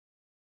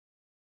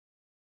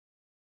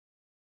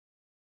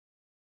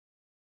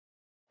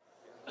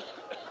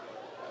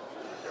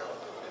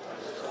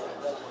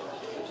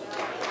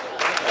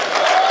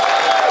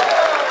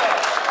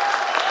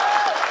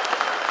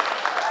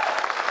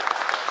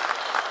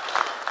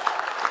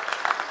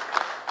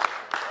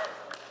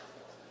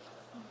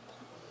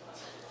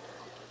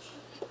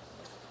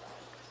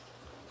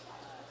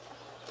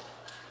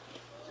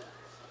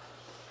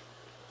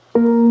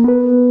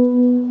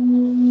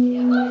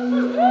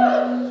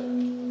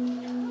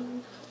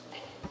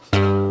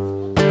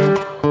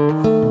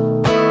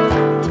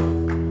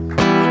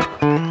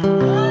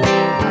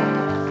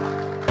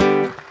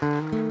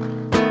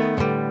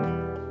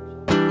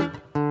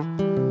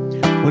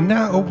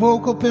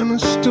up in a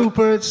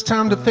stupor. It's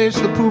time to face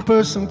the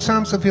pooper.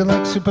 Sometimes I feel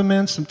like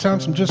Superman,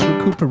 sometimes I'm just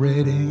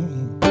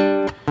recuperating.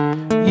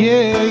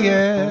 Yeah,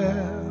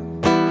 yeah.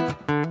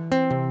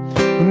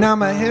 Well, now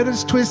my head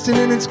is twisted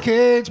in its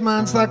cage.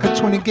 Mine's like a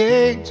 20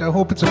 gauge. I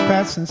hope it's a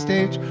passing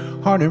stage.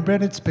 Heart and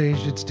read its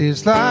page. It's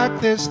days like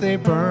this, they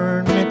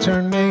burn me,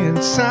 turn me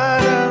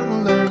inside out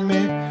and learn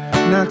me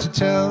not to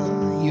tell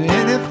you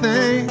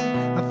anything.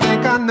 I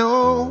think I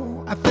know.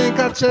 I think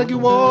I'll tell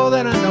you all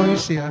that I know. You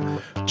see, I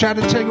try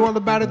to tell you all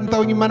about it, and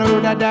though you might have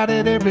heard I doubt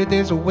it, every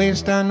day's a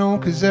waste, I know,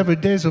 cause every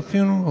day's a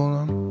funeral.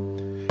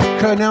 I'm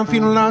cut down,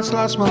 feeling lost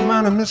my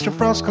mind, and Mr.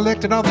 Frost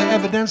collected all the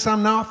evidence.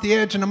 I'm off the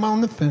edge and I'm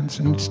on the fence,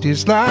 and it's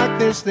just like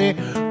this, they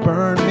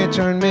burn me,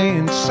 turn me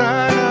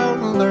inside out,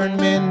 and learn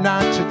me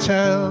not to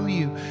tell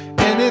you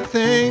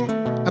anything.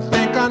 I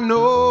think I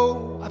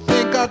know. I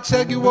think I'll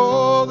tell you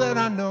all that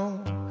I know.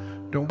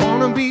 Don't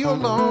wanna be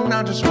alone,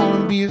 I just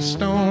wanna be a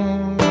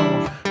stone.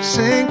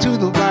 Sing to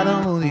the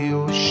bottom of the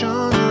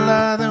ocean,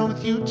 lie there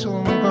with you till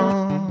I'm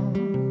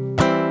gone.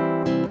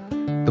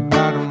 The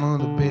bottom of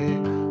the big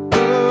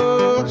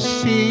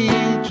sea,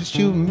 just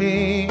you and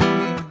me.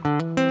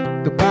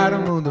 The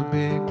bottom of the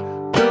big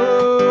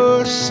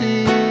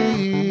sea.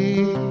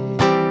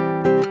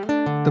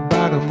 The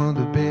bottom of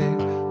the big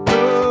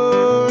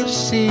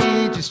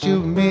sea, just you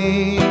and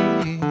me.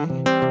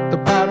 The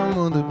bottom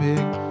of the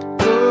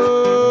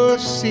big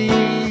sea.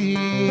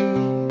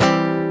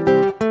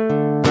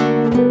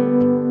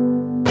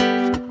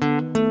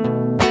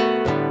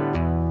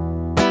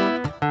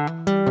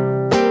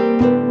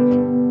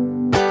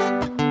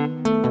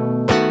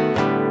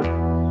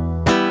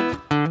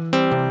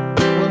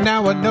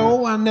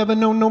 I never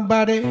know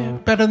nobody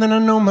better than I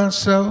know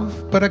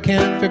myself, but I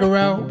can't figure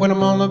out what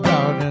I'm all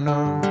about, and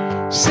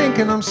I'm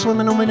sinking, I'm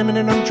swimming, oh wait a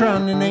minute, I'm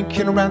drowning, ain't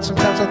kidding around.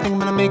 Sometimes I think I'm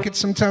gonna make it,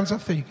 sometimes I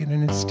fake it,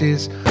 and it's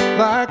days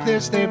like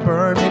this, they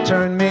burn me,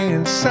 turn me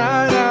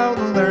inside out,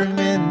 and learn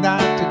me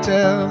not to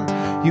tell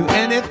you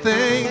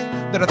anything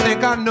that I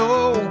think I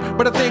know,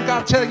 but I think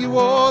I'll tell you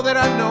all that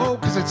I know,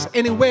 cause it's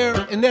anywhere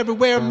and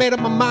everywhere, made up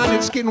my mind,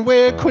 it's getting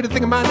weird, quit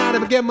thinking I might not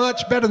ever get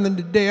much better than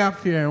today. I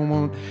fear I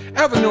won't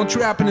ever know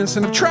true happiness,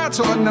 and I've tried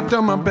so hard and I've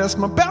done my best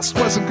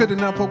wasn't good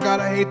enough, oh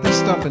God, I hate this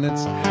stuff, and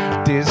it's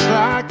days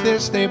like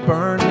this, they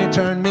burn me,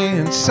 turn me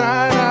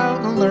inside out,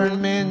 and learn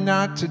me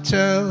not to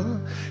tell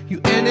you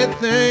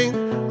anything.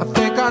 I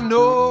think I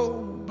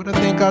know, but I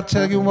think I'll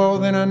tell you all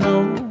that I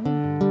know.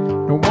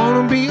 Don't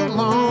wanna be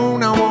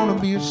alone, I wanna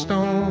be a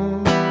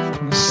stone.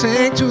 I'm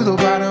sink to the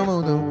bottom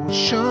of the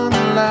ocean,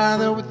 lie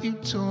there with you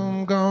till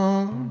I'm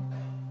gone.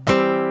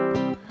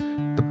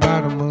 The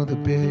bottom of the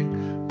big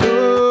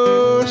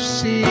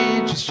sea,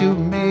 just you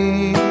and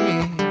me.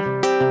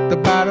 The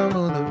bottom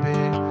of the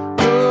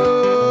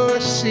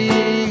big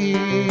sea.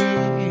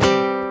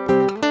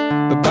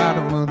 The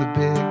bottom of the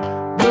big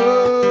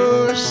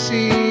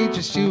sea,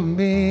 just you and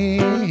me.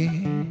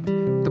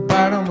 The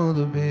bottom of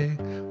the big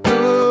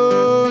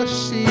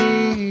sea.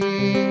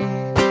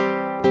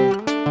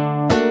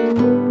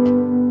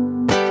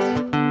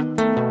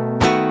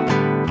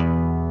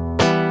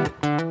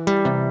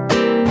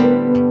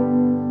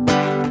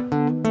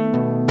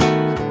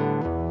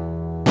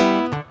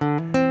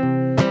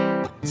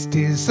 It's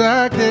days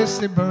like this,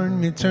 they burn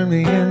me, turn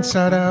me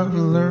inside out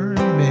and learn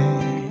me.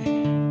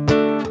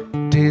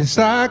 Days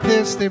like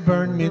this, they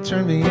burn me,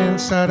 turn me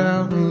inside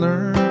out and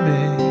learn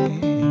me.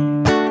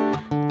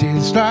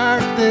 Days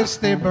like this,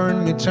 they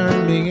burn me,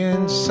 turn me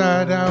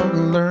inside out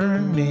and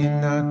learn me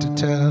not to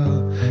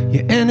tell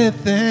you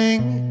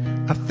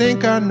anything. I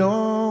think I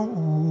know.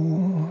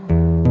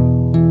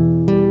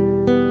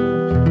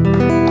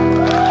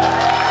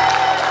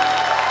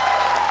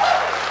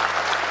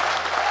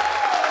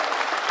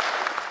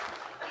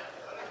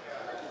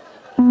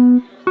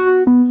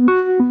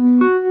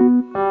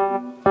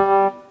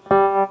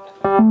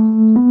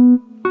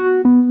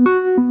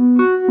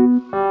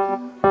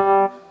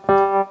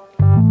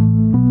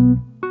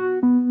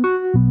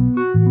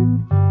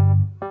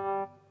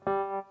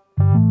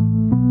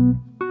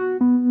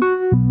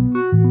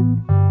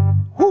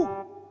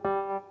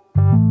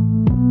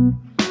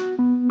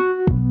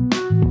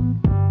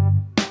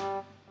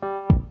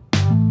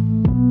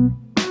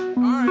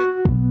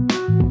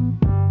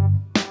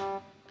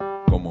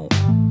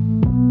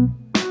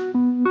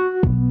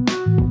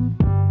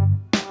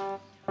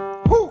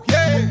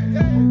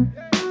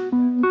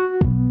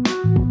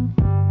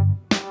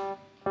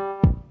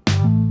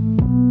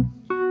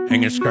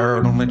 Hang your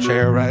skirt on the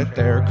chair right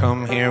there.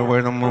 Come here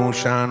where the moon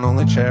shine on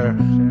the chair.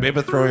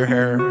 Baby, throw your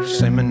hair,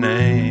 say my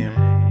name.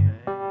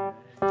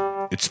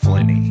 It's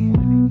Flinny.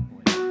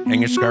 Hang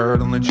your skirt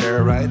on the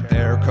chair right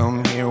there.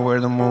 Come here where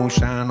the moon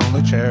shine on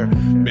the chair.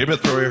 Baby,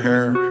 throw your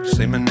hair,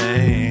 say my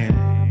name.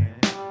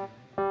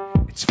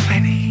 It's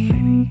Flinny.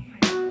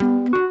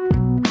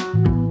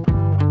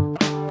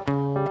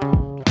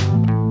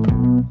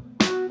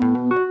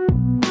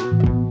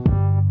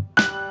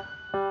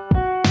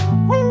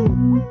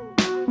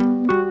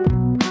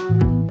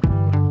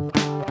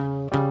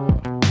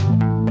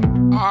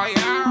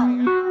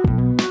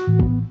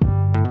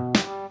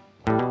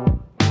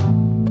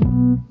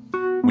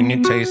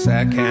 taste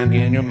that candy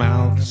in your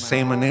mouth,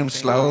 say my name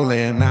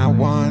slowly, not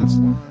once,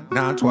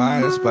 not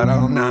twice, but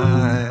all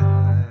night.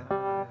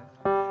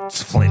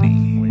 It's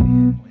Flinty.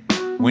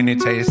 When you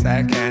taste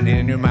that candy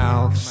in your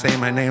mouth, say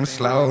my name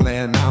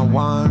slowly, not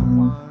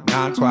once,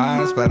 not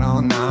twice, but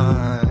all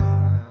night.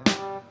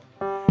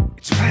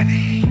 It's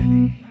Flinty.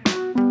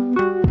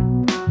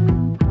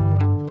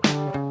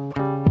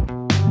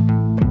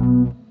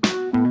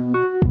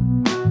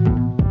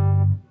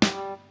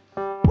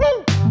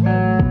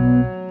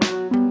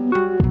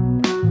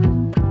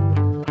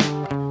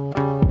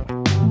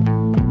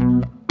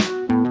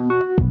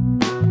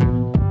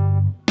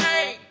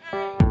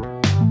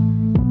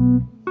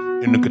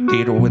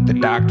 With the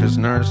doctor's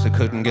nurse, it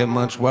couldn't get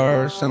much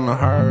worse than the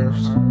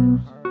hearse.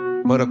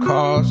 But of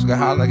course, the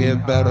holler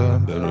get better,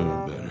 better,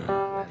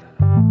 better.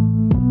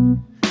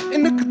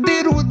 In the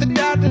cathedral with the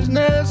doctor's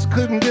nurse,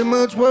 couldn't get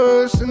much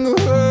worse than the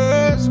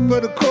hearse.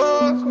 But of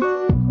course,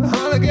 the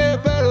holler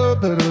get better,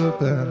 better,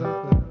 better.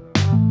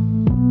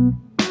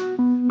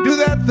 Do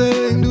that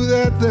thing, do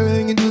that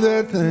thing, and do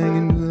that thing,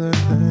 and do that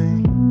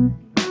thing.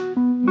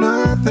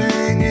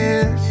 Nothing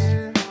is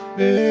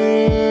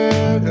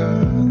better.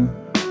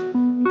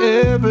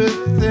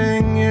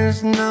 Everything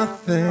is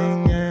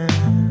nothing,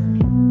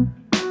 and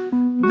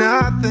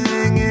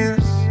nothing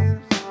is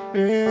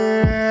better.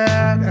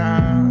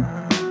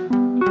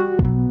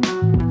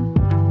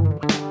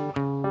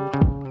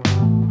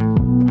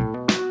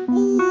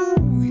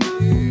 Ooh,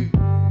 yeah.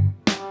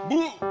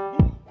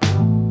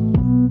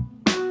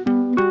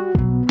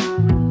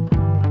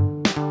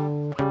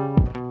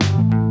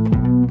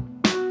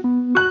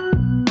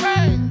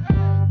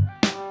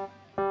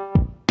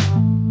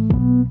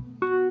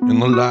 In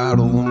the light of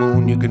the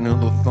moon, you can hear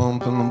the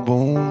thump and the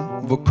boom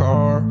of a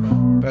car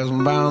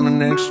passing by on the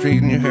next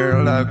street, and your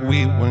hair like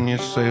wheat when you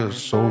say it's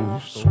so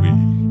sweet.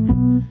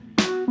 In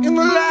the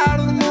light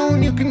of the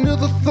moon, you can hear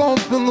the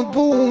thump and the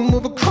boom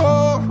of a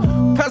car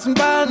passing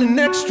by on the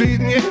next street,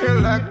 and your hair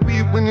like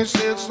wheat when you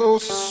say it's so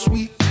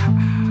sweet.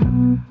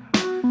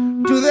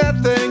 Do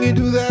that thing, you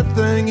do that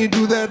thing, you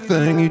do that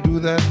thing, you do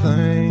that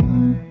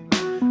thing,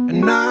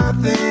 and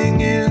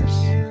nothing is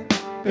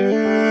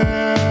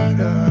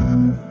better.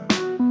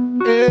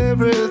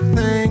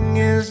 Everything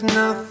is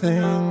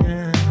nothing,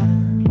 and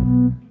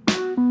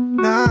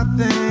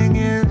nothing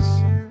is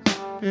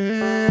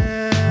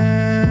better.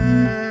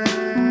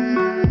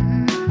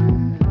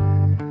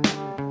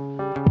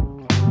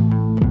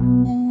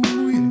 Ooh,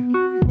 yeah.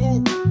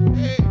 Oh,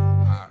 hey.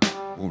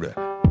 Ooh, that.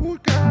 Ooh,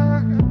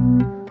 God.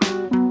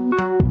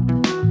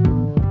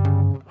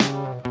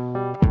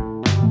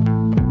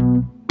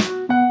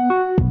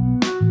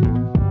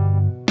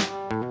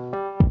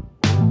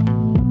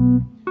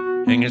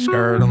 Hang your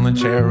skirt on the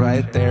chair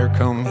right there.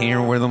 Come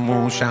here where the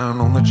moon shine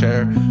on the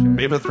chair.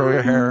 Baby, throw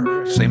your hair,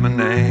 say my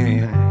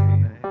name.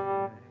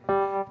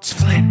 It's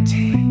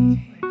Flinty.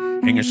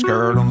 Hang your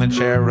skirt on the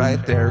chair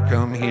right there.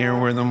 Come here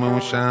where the moon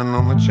shine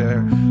on the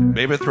chair.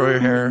 Baby, throw your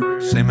hair,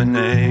 say my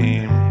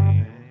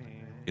name.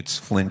 It's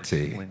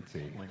Flinty.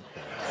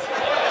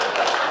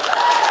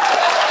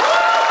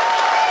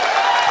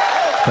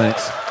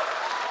 Thanks.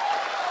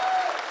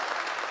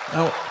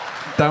 Oh,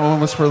 that one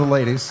was for the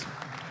ladies.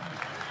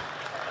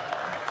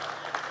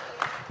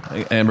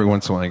 Every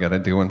once in a while, I gotta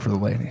do one for the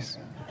ladies.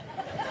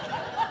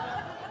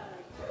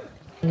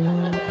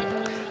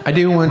 I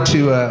do want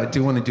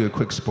to do a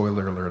quick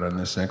spoiler alert on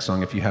this next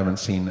song. If you haven't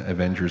seen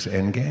Avengers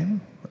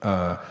Endgame,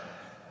 I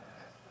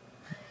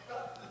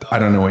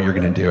don't know what you're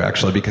going to do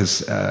actually,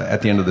 because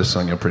at the end of this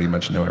song, you'll pretty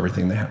much know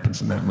everything that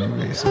happens in that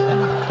movie. So.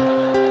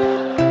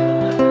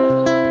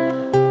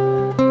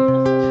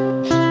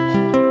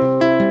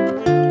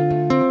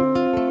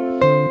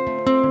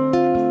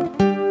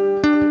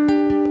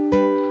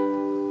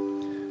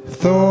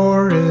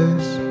 Thor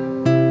is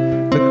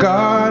the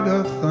god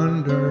of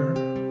thunder,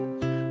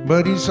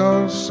 but he's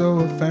also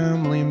a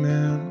family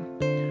man.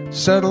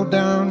 Settled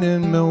down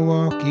in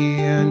Milwaukee,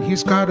 and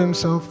he's got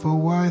himself a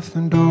wife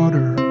and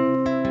daughter.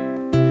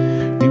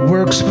 He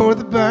works for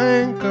the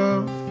Bank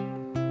of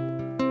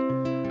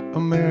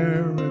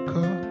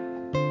America.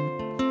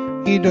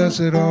 He does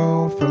it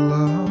all for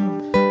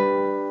love.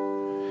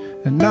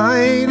 At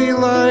night he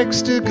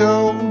likes to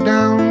go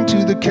down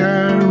to the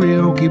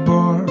karaoke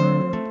bar,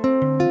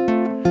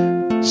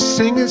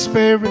 sing his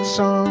favorite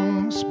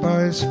songs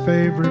by his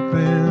favorite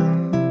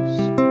bands.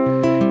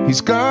 He's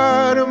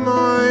got a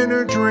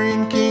minor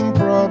drinking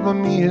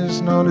problem he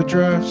has not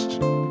addressed.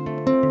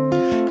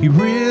 He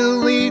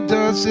really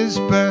does his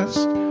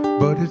best,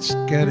 but it's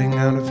getting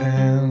out of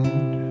hand.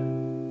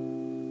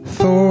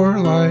 Thor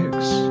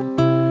likes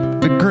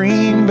the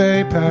Green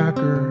Bay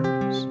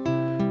Packers,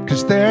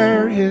 'cause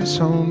they're his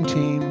home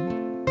team,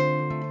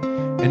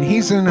 and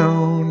he's an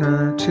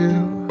owner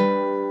too.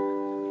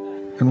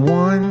 And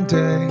one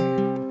day,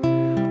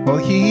 while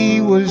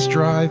he was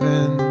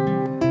driving,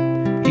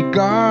 he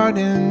got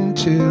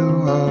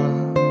into a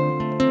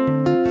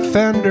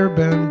fender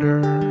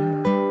bender.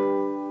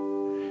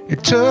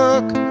 It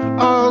took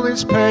all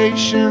his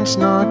patience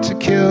not to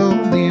kill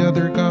the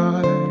other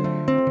guy,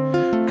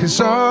 'cause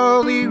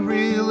all he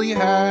really he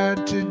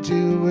had to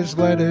do was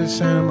let his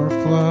hammer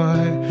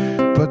fly.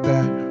 But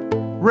that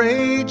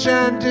rage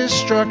and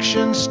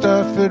destruction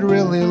stuff had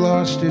really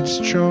lost its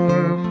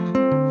charm.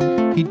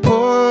 He'd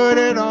put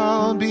it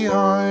all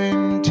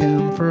behind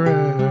him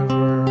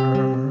forever.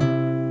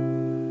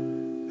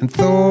 And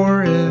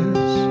Thor is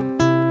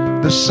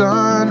the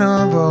son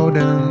of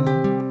Odin,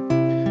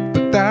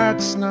 but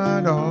that's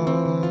not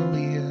all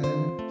he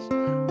is.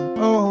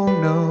 Oh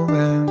no,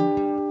 and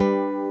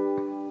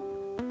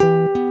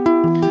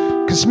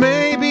 'cause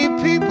maybe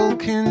people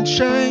can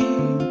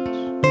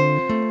change,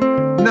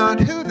 not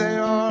who they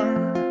are,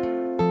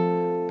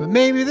 but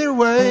maybe their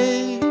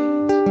ways.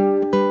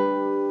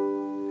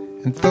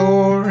 And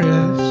Thor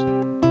is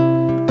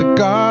the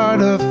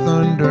god of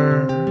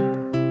thunder,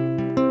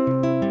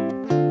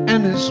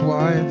 and his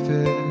wife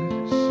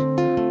is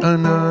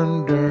an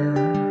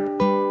underwear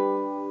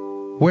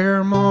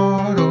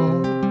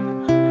model.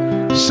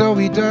 So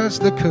he does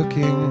the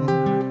cooking,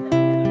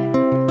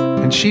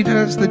 and she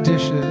does the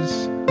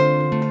dishes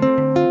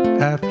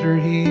after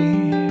he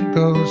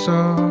goes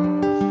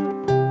off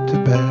to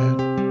bed.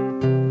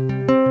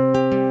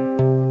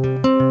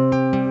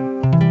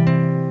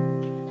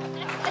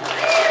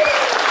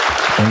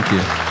 Thank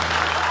you.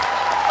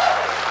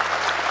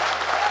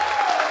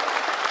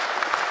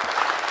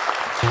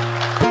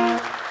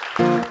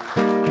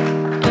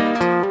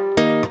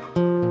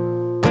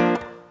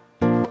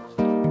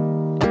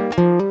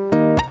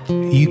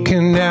 You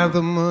can have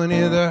the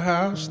money, the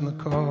house, and the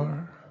car.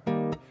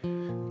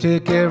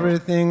 Take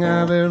everything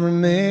I've ever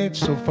made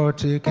so far,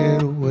 take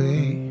it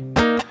away,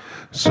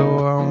 so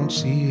I won't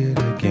see it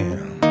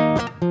again.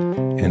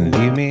 And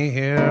leave me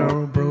here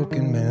a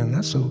broken man,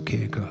 that's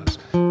okay, 'cause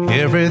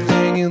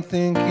everything you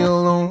think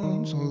you'll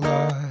own's a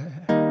lie.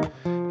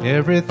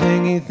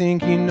 Everything you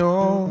think you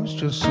know's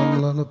just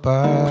some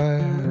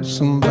lullaby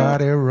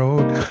somebody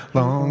wrote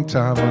long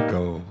time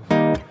ago.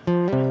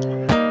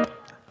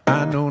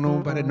 I know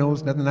nobody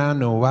knows nothing, I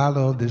know I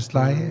love this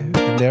life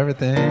and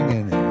everything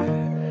in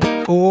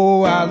it.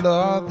 Oh, I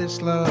love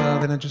this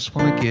love and I just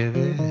want to give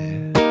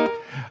it.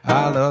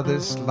 I love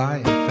this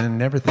life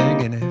and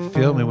everything in it.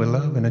 Fill me with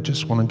love and I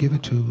just want to give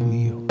it to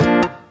you.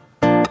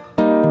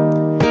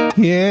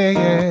 Yeah,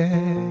 yeah,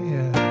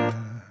 yeah.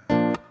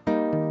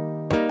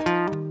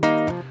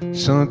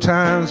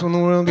 Sometimes when the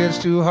world gets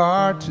too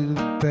hard to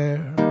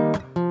bear,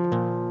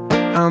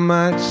 I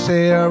might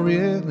say I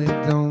really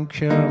don't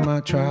care. I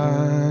might try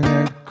and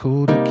act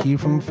cool to keep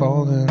from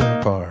falling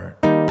apart.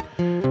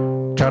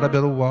 Try to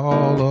build a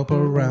wall up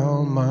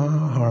around my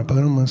heart, but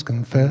I must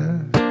confess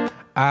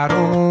I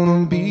don't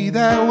wanna be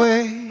that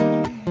way.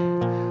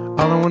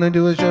 All I wanna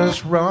do is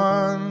just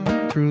run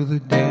through the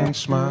day and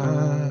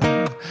smile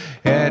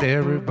at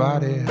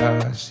everybody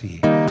I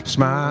see.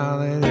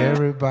 Smile at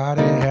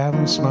everybody, have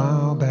them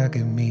smile back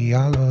at me.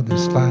 I love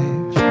this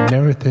life and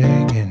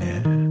everything in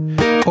it.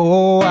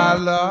 Oh, I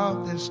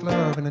love this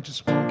love and I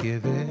just won't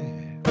give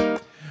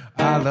it.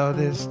 I love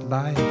this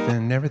life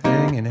and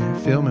everything in it.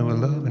 Fill me with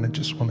love and I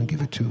just want to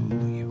give it to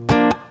you.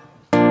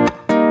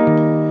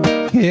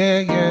 Yeah,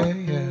 yeah,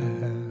 yeah.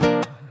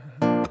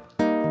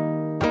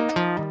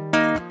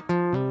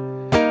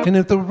 And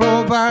if the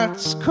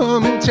robots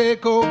come and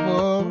take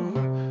over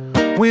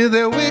with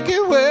their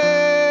wicked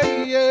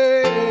way,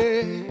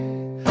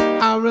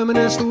 yeah, I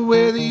reminisce the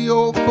way the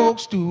old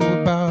folks do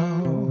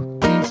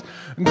about these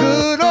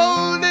good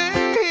old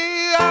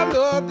days. I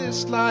love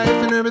this life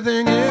and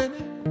everything in it.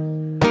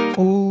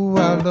 Oh,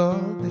 I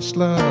love this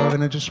love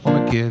and I just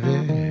want to give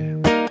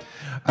it.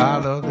 I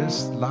love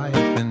this life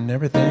and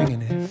everything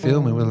in it.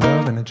 Fill me with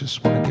love and I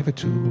just want to give it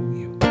to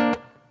you.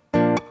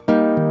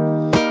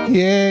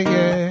 Yeah,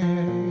 yeah,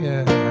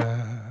 yeah.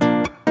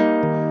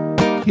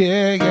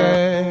 Yeah,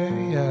 yeah,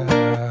 yeah.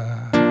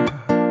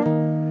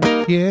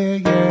 Yeah,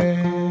 yeah,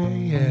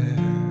 yeah.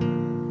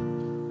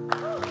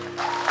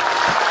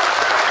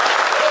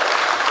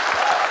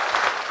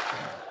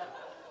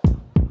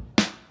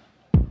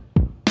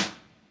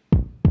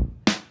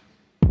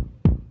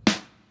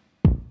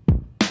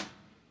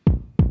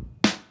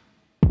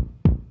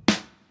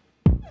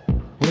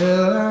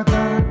 Well, I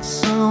got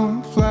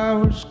some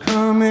flowers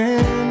coming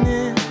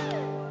in.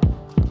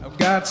 I've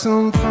got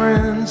some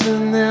friends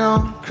and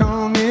they'll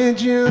call me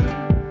Jim.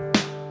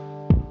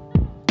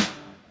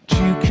 But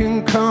you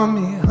can call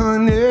me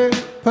honey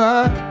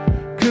pie,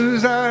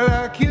 'cause I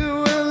like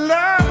you a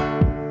lot.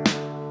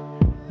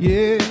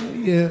 Yeah,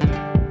 yeah.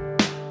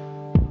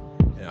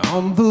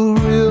 I'm the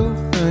real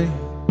thing.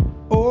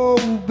 Oh,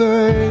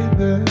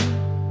 baby.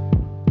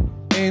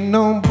 Ain't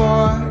no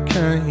boy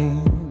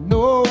can't.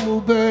 No,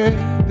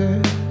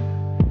 baby.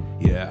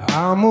 Yeah,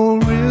 I'm a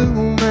real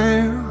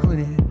man,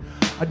 honey.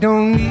 I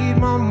don't need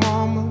my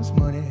mama's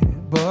money,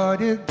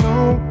 but it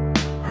don't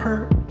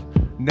hurt.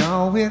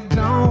 No, it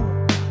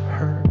don't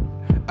hurt.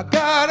 I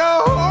got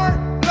a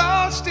heart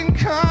lost in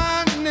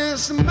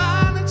kindness, a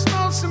mind that's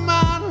mostly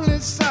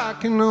mindless. I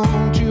can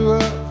hold you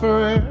up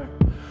forever.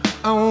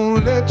 I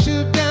won't let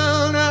you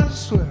down, I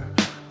swear.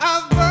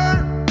 I've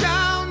burnt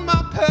down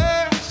my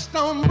past.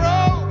 I'm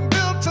broke,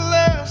 built to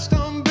last.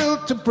 I'm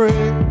built to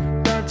break.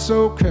 That's that's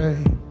okay.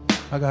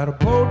 I got a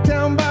boat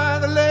down by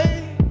the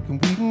lake,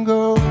 and we can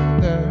go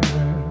there.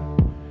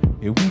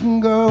 Yeah, we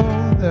can go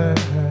there.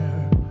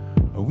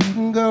 We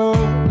can go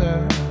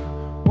there.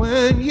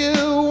 When you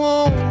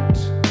want,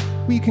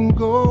 we can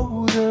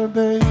go there,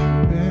 baby.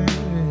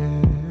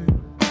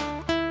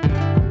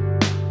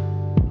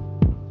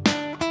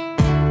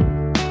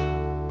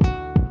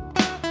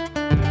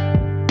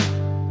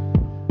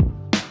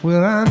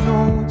 Well, I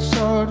know it's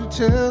hard to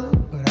tell,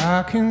 but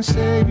I can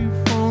save you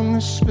from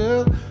the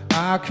spill.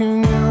 I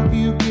can help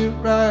you get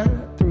right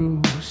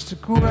through.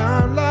 Stick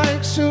around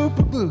like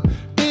super glue.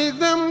 Dig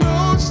them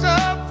roads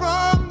up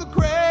from the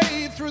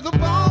grave, through the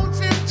bones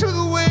into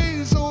the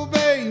waves. Oh,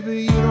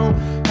 baby, you don't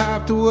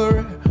have to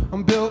worry.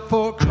 I'm built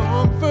for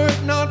comfort,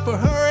 not for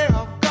hurry.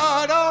 I've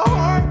got a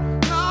heart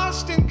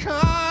lost in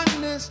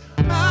kindness.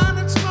 Mine,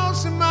 it's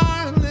mostly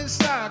mindless.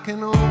 I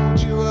can hold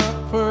you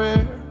up for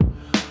air.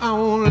 I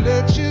won't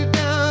let you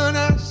down,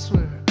 I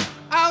swear.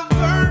 I've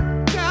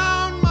burnt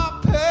down my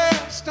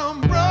past. I'm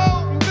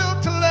broke,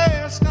 built to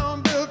last.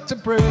 I'm built to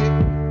break.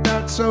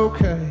 That's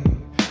okay.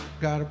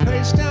 Got a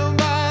place down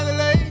by the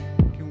lake,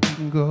 and we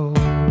can go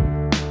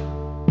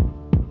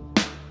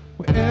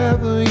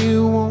wherever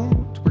you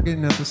want. We're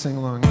getting out to sing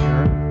along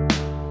here.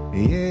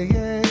 Yeah,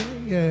 yeah,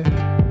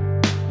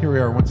 yeah. Here we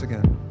are once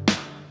again.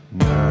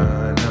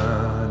 Na,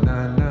 na,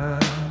 na, na,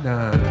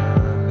 na, na.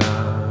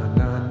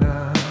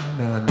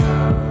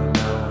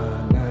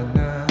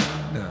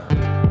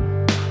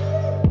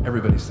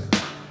 Everybody sing.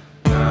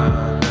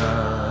 Na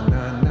na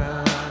na na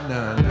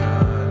na na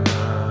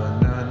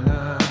na na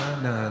na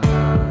na na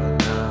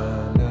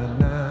na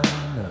na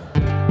na.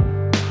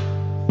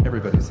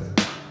 Everybody sing.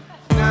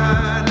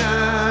 Na na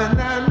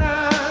na na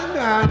na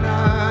na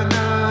na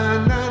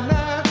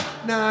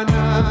na na na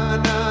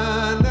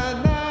na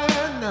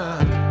na na.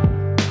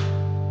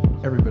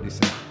 Everybody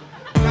sing.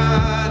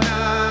 Na na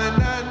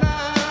na na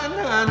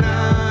na na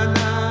na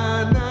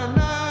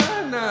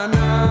na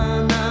na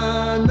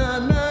na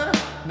na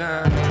na.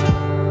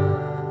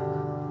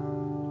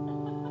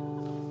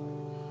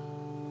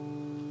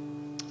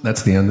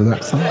 That's the end of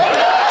that song. All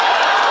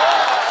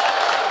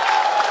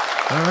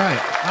right,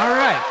 all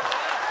right.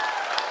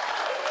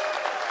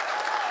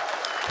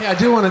 Hey, I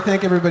do want to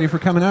thank everybody for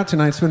coming out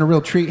tonight. It's been a real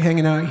treat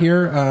hanging out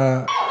here.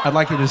 I'd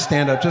like you to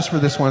stand up just for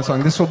this one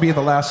song. This will be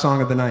the last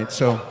song of the night.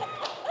 So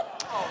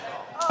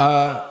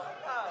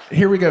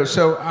here we go.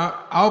 So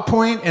I'll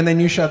point, and then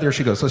you shout, there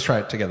she goes. Let's try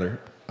it together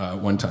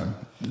one time.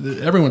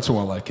 Every once in a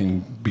while I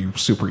can be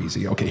super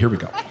easy. Okay, here we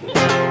go.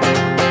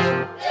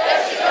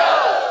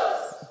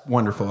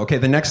 Wonderful. Okay,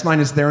 the next line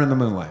is There in the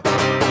Moonlight. There's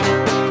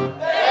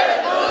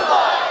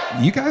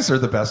moonlight. You guys are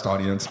the best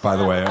audience, by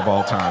the way, of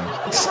all time.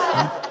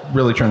 I'm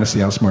really trying to see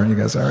how smart you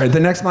guys are. All right, the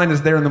next line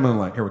is There in the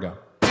Moonlight. Here we go.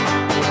 There's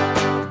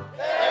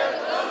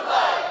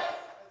moonlight.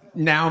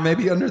 Now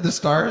maybe Under the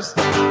Stars.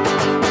 Under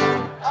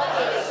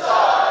the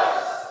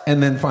stars.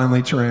 And then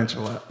finally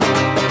Tarantula.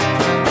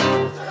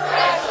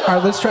 All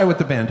right, let's try with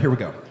the band. Here we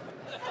go.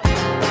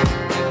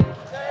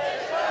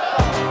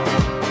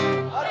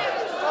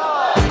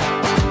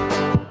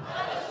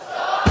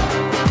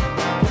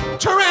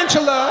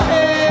 Tarantula,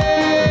 hey!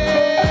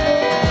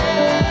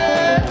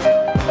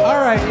 All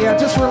right, yeah,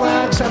 just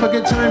relax, have a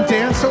good time,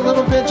 dance a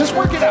little bit, just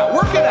work it out,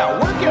 work it out,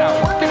 work it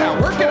out, work it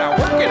out, work it out,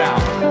 work it out.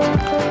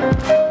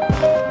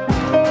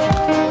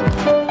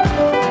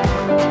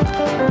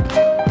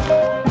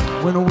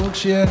 When a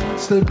wheelchair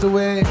slipped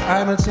away, I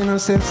haven't seen her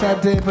since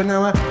that day, but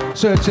now I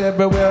search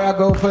everywhere I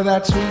go for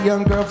that sweet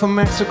young girl from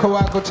Mexico.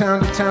 I go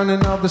town to town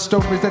and all the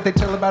stories that they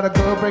tell about a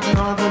girl breaking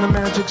hearts with a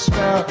magic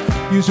spell,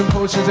 using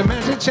potions and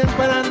magic chants,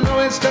 but I know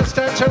it's just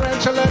a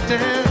tarantula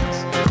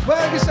dance.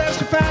 Well, this is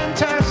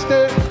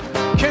fantastic,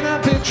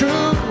 cannot be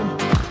true.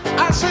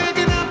 I say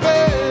can I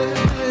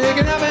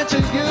bet you.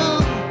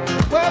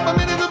 Well, a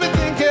minute of me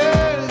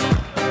thinking,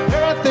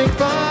 everything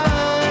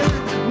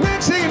fine.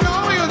 Next thing you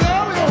know, you're there.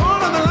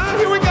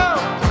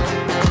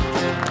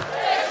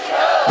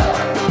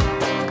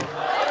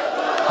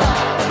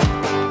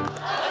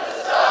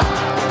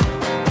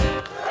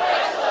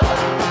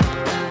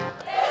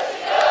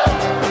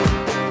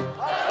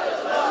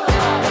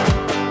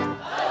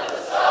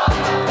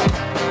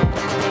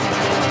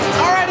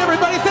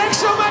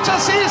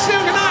 See you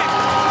soon. Good night.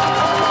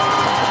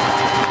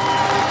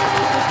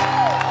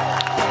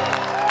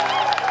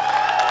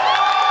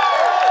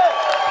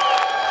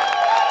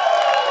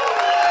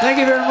 Thank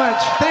you very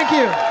much. Thank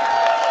you.